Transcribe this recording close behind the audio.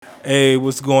Hey,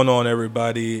 what's going on,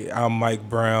 everybody? I'm Mike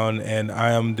Brown, and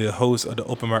I am the host of the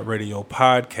Open Mic Radio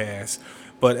podcast.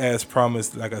 But as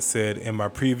promised, like I said in my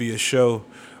previous show,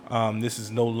 this is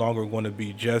no longer going to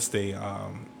be just a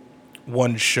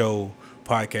one show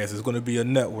podcast. It's going to be a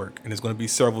network, and there's going to be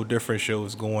several different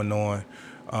shows going on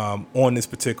this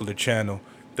particular channel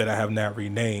that I have not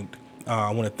renamed.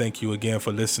 I want to thank you again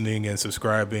for listening and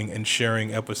subscribing and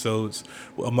sharing episodes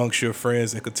amongst your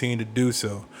friends and continue to do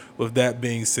so. With that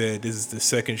being said, this is the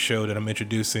second show that I'm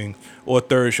introducing, or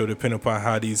third show, depending upon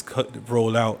how these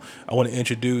roll out. I want to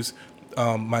introduce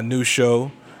my new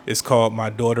show. It's called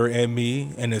My Daughter and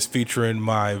Me, and it's featuring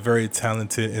my very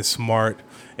talented and smart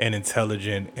and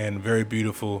intelligent and very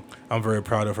beautiful. I'm very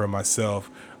proud of her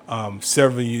myself.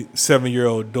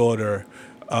 7-year-old daughter.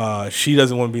 She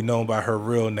doesn't want to be known by her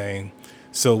real name,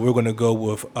 so we're gonna go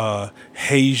with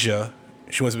Hasia.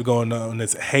 She wants to be going on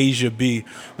as Hasia B.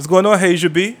 What's going on,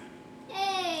 Hasia B?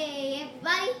 Hey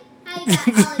everybody, how you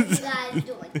all of you guys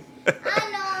doing?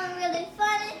 I know I'm really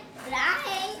funny, but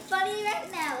I ain't funny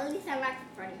right now. At least I'm not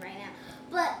funny right now.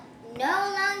 But no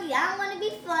longer y'all want to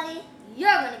be funny, you're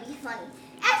going to be funny.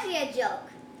 Actually a joke.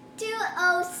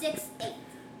 2068.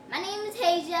 My name is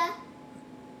Hasia.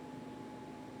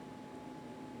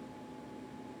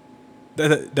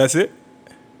 That's it?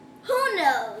 Who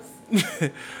knows?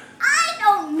 I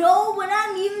don't know what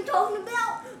I'm even talking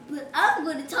about, but I'm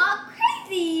going to talk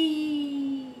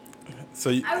crazy. So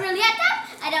you, I really at that?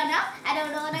 I don't know. I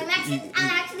don't know what I'm actually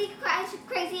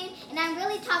crazy, and I'm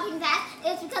really talking fast.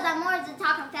 It's because I'm more of a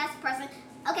talking fast person.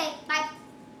 Okay, bye.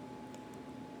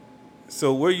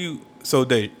 so where you? So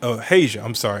they, Hasia.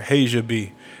 I'm sorry, Hasia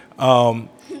B.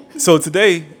 So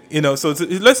today,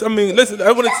 let's. I mean, listen.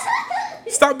 I want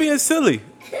to stop being silly.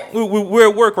 We're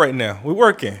at work right now. We're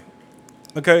working.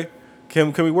 Okay.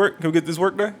 Can we work? Can we get this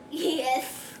work done? Yes.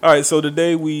 All right. So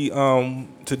today we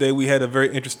had a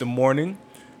very interesting morning.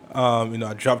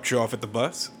 I dropped you off at the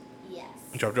bus. Yes.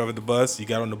 Dropped you off at the bus. You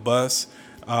got on the bus.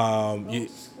 You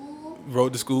School.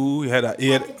 rode to school. You Had to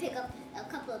pick up a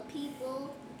couple of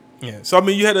people. yeah. So I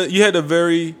mean, you had a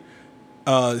very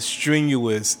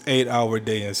strenuous 8-hour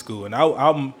day in school, and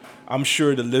I'm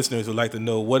sure the listeners would like to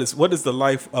know what is the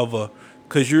life of a,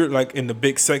 because you're like in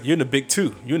the you're in the big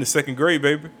two. You're in the second grade,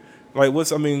 baby. Like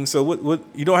so what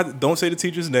you don't say the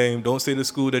teacher's name, don't say the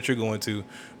school that you're going to,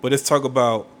 but let's talk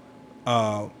about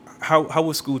how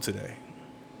was school today?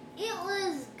 It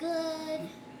was good.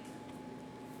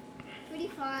 Pretty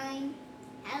fine.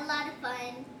 Had a lot of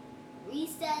fun.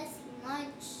 Recess,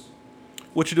 lunch.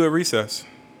 What you do at recess?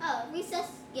 Oh, recess.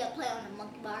 Yeah, play on the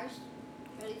monkey bars.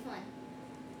 Really fun.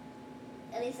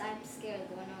 At least I'm scared of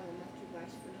going on the monkey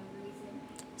bars for no reason.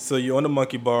 So you're on the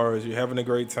monkey bars, you're having a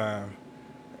great time,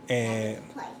 I and get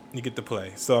to play. you get to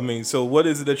play. So I mean, so what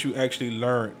is it that you actually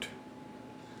learned?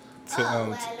 What I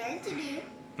learned to do,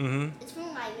 Mm-hmm. it's from the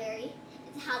library,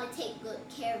 it's how to take good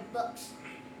care of books.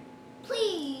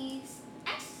 Please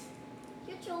ask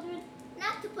your children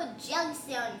not to put jelly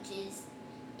sandwiches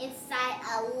inside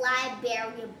a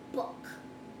library book.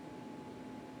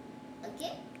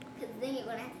 Okay? Because then you're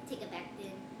going to have to take it back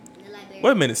in the library.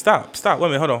 Wait a minute, stop. Wait a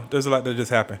minute, hold on. There's a lot that just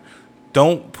happened.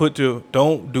 Don't do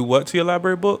what to your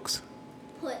library books?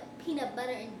 Put peanut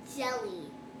butter and jelly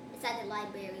inside the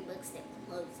library books that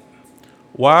close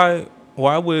it.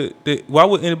 Why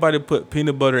would anybody put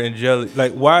peanut butter and jelly?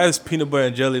 Like, why is peanut butter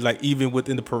and jelly like even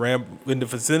within the in the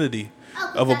vicinity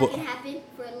Oh, of because a that book? can happen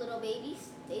for little babies.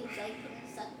 Babies like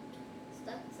getting stuck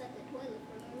inside the toilet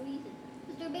for no reason.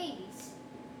 Because they're babies.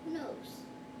 Who knows?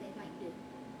 They might do.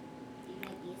 They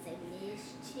might be inside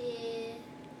mischief,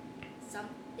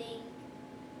 something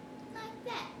like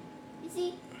that. You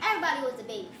see, everybody was a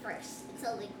baby first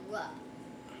until they grew up.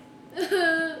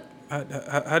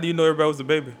 How do you know everybody was a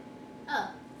baby? Oh,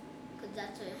 because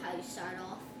that's how you start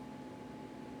off.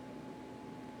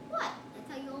 What? That's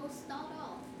how you all start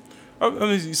off. I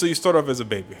mean, so you start off as a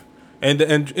baby,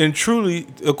 and truly,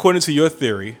 according to your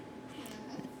theory,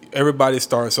 everybody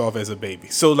starts off as a baby.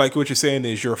 So, like what you're saying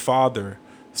is your father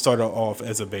started off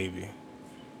as a baby,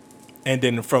 and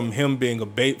then from him being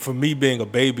from me being a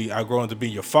baby, I grew on to be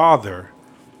your father,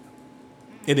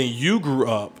 and then you grew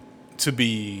up to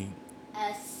be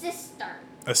A sister.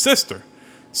 a sister.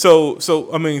 So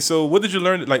I mean, so what did you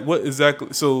learn? Like, what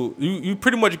exactly? So you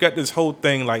pretty much got this whole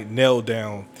thing like nailed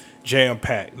down, jam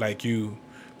packed. Like you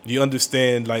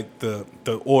understand like the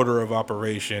order of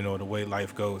operation or the way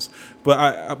life goes.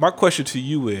 But my question to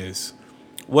you is,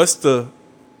 what's the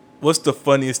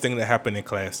funniest thing that happened in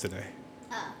class today?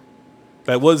 Oh,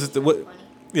 Like, what is it? What? funny.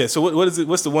 Yeah. So what is it?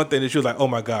 What's the one thing that you're like, oh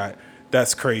my god,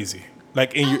 that's crazy?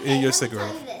 Like in your Okay, let me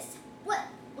cigarette. tell you this. What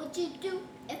would you do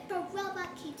if a robot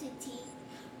came to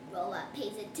Robot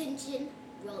pays attention.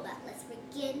 Robot, let's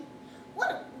begin.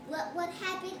 What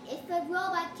happened if a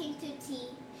robot came to tea?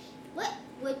 What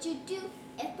would you do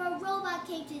if a robot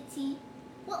came to tea?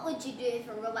 What would you do if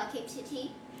a robot came to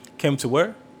tea? Came to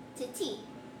where? To tea.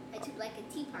 Like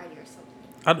a tea party or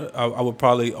something. I would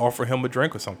probably offer him a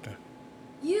drink or something.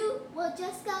 You will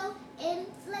just go and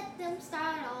let them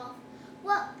start off.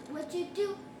 What would you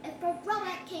do if a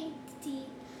robot came to tea?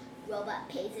 Robot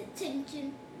pays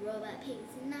attention. Robot pays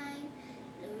 9.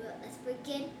 Let's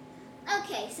begin.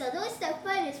 Okay, so what's the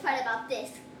funniest part about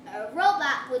this? A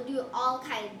robot would do all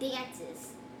kind of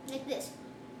dances like this.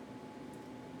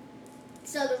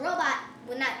 So the robot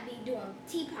would not be doing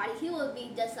tea party. He would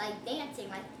be just like dancing.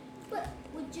 Like, what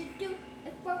would you do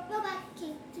if a robot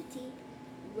came to tea?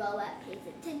 Robot pays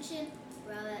attention.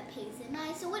 Robot pays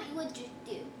 9. So what would you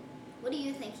do? What do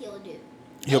you think he'll do?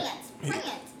 Prance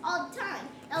all the time.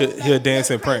 He'll dance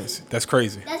and prance. That's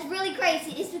crazy. That's really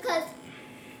crazy. It's because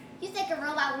you think a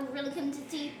robot would really come to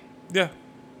tea? Yeah.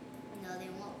 No, they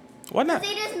won't. Why not?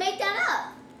 They just make that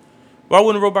up. Why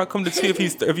wouldn't a robot come to tea if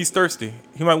he's thirsty?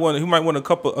 He might want a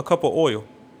cup of oil.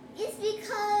 It's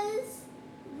because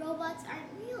robots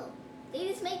aren't real. They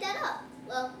just make that up.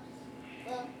 Well,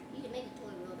 you can make a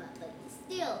toy robot, but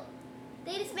still,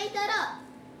 they just made that up.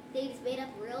 They just made up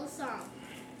a real song.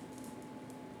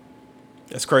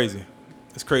 That's crazy.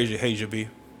 That's crazy, Hasia B.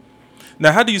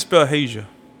 Now, how do you spell Hasia?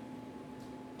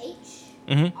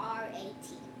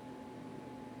 H-R-A-T.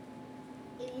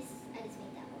 I just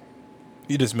made that word.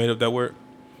 You just made up that word?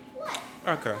 What?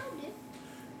 Okay.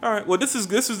 All right. Well, this is.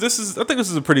 I think this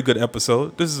is a pretty good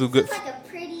episode. This is a good. It's like a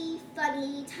pretty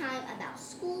funny time about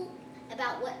school,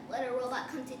 about what a robot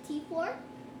comes to tea for.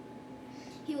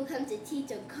 He will come to tea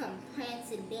to come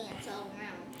prance and dance all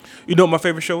around. You know what my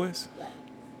favorite show is? What?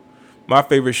 My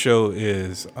favorite show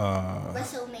is.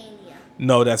 WrestleMania.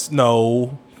 No,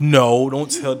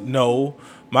 don't tell. No,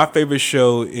 my favorite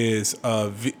show is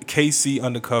KC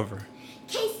Undercover.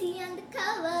 KC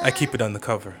Undercover. I keep it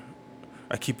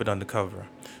undercover.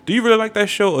 Do you really like that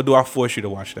show, or do I force you to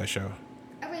watch that show?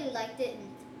 I really liked it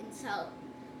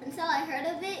until I heard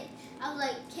of it. I was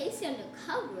like, KC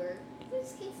Undercover?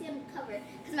 Who's KC Undercover?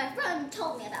 Because my friend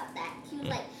told me about that. She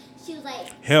was like.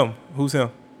 Him? Who's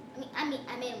him? I made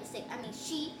a mistake.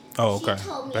 She. Oh, okay. She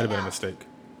told me That'd about, been a mistake.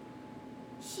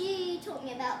 She told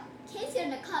me about KC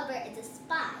Undercover is a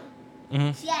spy.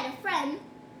 Mm-hmm. She had a friend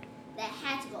that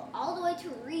had to go all the way to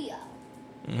Rio.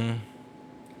 Mm-hmm.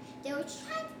 They were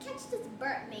trying to catch this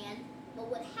Birdman, but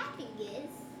what happened is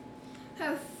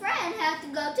her friend had to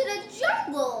go to the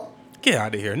jungle. Get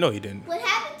out of here. No, he didn't. What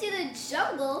happened to the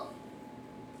jungle,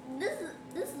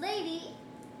 this lady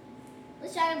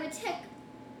was trying to protect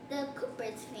the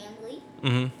Cooper's family.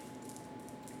 Mm-hmm.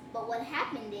 But what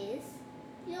happened is,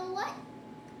 you know what?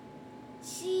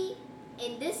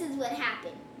 And this is what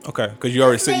happened. Okay, because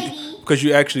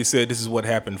you actually said this is what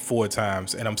happened 4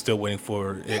 times, and I'm still waiting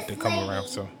for it to come around.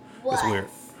 So it's weird.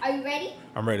 Are you ready?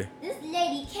 I'm ready. This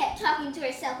lady kept talking to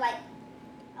herself like,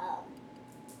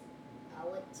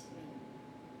 what's her name?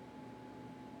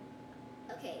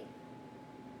 Okay.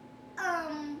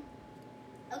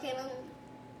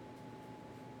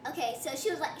 Okay, so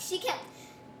she kept,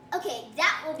 okay,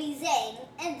 that will be Zane,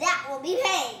 and that will be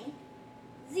Payne.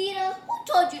 Zena, who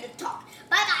told you to talk?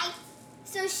 Bye-bye.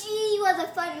 So she was a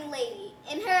funny lady,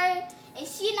 and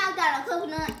she knocked out a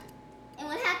coconut, and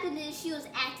what happened is she was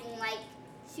acting like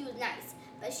she was nice,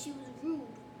 but she was rude.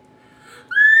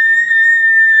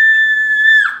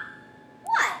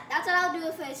 What? That's what I'll do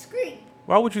if I scream.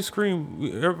 Why would you scream?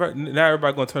 Everybody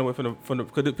gonna turn away from the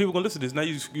because people gonna listen to this. Now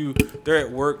they're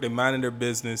at work, they're minding their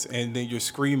business, and then you're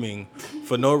screaming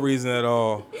for no reason at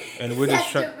all, and we're just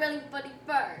trying. That's a really funny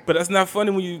part. But that's not funny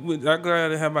I'm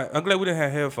glad we didn't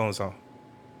have headphones on.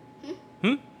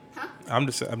 Huh? I'm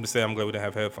just saying I'm glad we didn't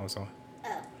have headphones on.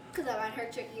 Oh, because I might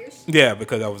hurt your ears. Yeah,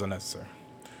 because that was unnecessary.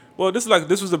 Well, this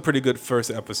was a pretty good first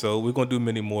episode. We're gonna do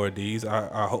many more of these.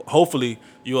 Hopefully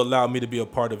you allow me to be a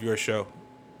part of your show,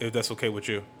 if that's okay with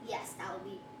you. Yes, that would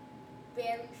be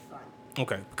very fun.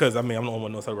 Okay, because I'm the only one who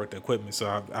knows how to work the equipment,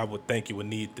 so I would think you would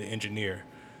need the engineer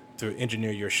to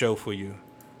engineer your show for you.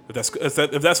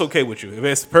 If that's okay with you, if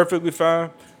it's perfectly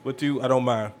fine with you, I don't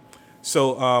mind.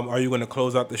 So, are you going to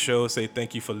close out the show? Say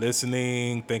thank you for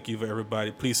listening. Thank you for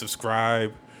everybody. Please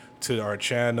subscribe to our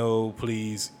channel.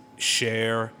 Please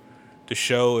share the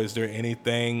show. Is there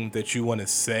anything that you want to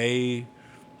say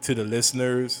to the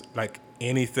listeners? Like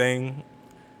anything?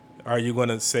 Are you going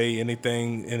to say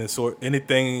anything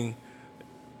anything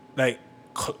like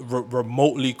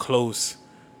remotely close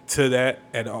to that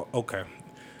at all? Okay.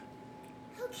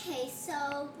 Okay,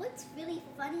 so what's really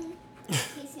funny,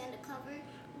 KC Undercover,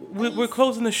 We're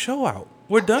closing the show out.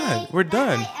 We're done. We're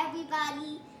done. Bye,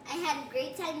 everybody. I had a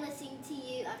great time listening to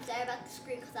you. I'm sorry about the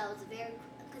screen because I'm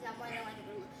more than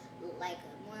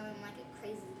more than like a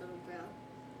crazy little girl.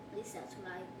 At least that's what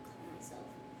I call myself.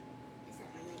 Is that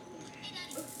my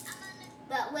name?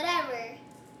 But whatever.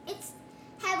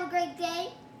 Have a great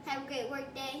day. Have a great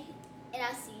work day, and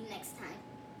I'll see you next time.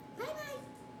 Bye bye.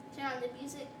 Turn on the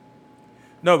music.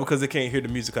 No, because they can't hear the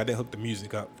music. I didn't hook the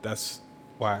music up. That's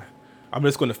why. I'm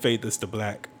just going to fade this to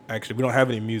black. Actually, we don't have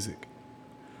any music.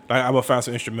 I'm going to find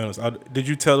some instrumentals. Did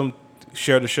you tell them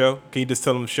share the show? Can you just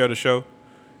tell them to share the show?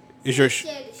 Share the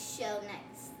show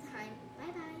next time.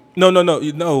 Bye bye.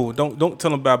 No. Don't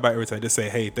tell them bye every time. Just say,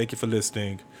 hey, thank you for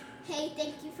listening. Hey,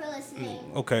 thank you for listening.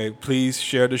 Okay, please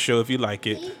share the show if you like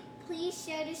it. Please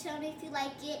share the show if you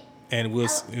like it. And we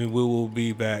will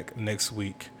be back next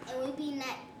week. And we will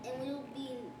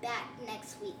be back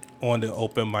next week. On the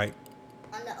open mic.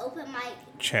 On the open mic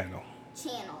channel.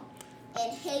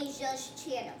 And Hasia's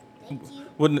channel. Thank you.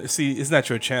 Well, see, it's not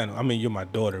your channel. I mean, you're my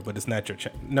daughter, but it's not your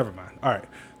channel. Never mind. All right.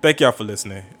 Thank y'all for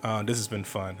listening. This has been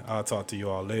fun. I'll talk to you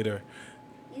all later.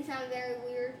 You sound very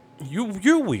weird.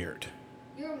 You're weird.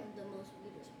 You're the most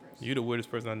weirdest person. You're the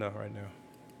weirdest person I know right now.